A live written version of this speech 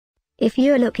If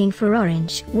you're looking for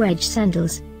orange wedge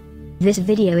sandals, this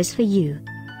video is for you.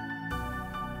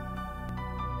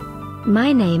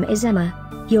 My name is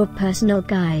Emma, your personal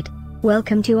guide.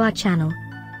 Welcome to our channel.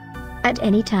 At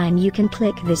any time you can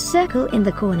click this circle in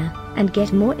the corner, and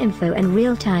get more info and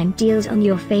real-time deals on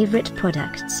your favorite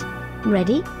products.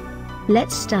 Ready?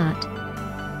 Let's start.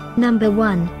 Number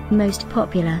 1, Most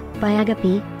Popular, by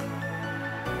Agape.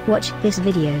 Watch this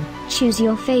video, choose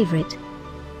your favorite.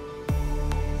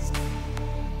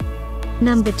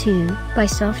 Number 2, by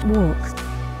Softwalk.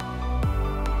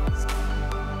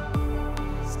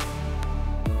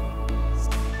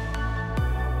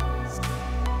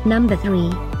 Number 3,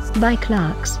 by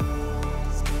Clarks.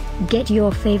 Get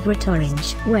your favorite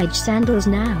orange wedge sandals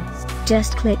now.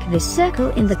 Just click this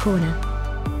circle in the corner.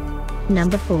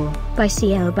 Number 4, by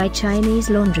CL by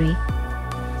Chinese Laundry.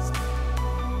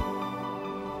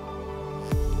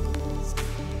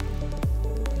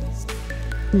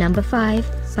 Number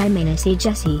 5, by Maiernisi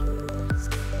JESSI.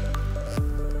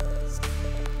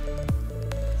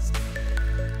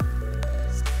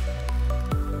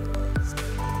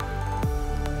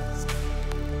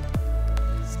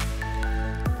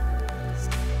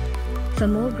 For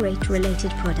more great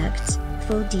related products,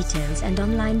 full details and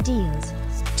online deals,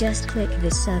 just click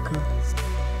this circle.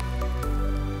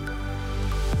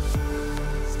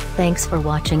 Thanks for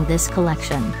watching this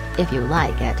collection. If you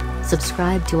like it,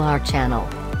 subscribe to our channel.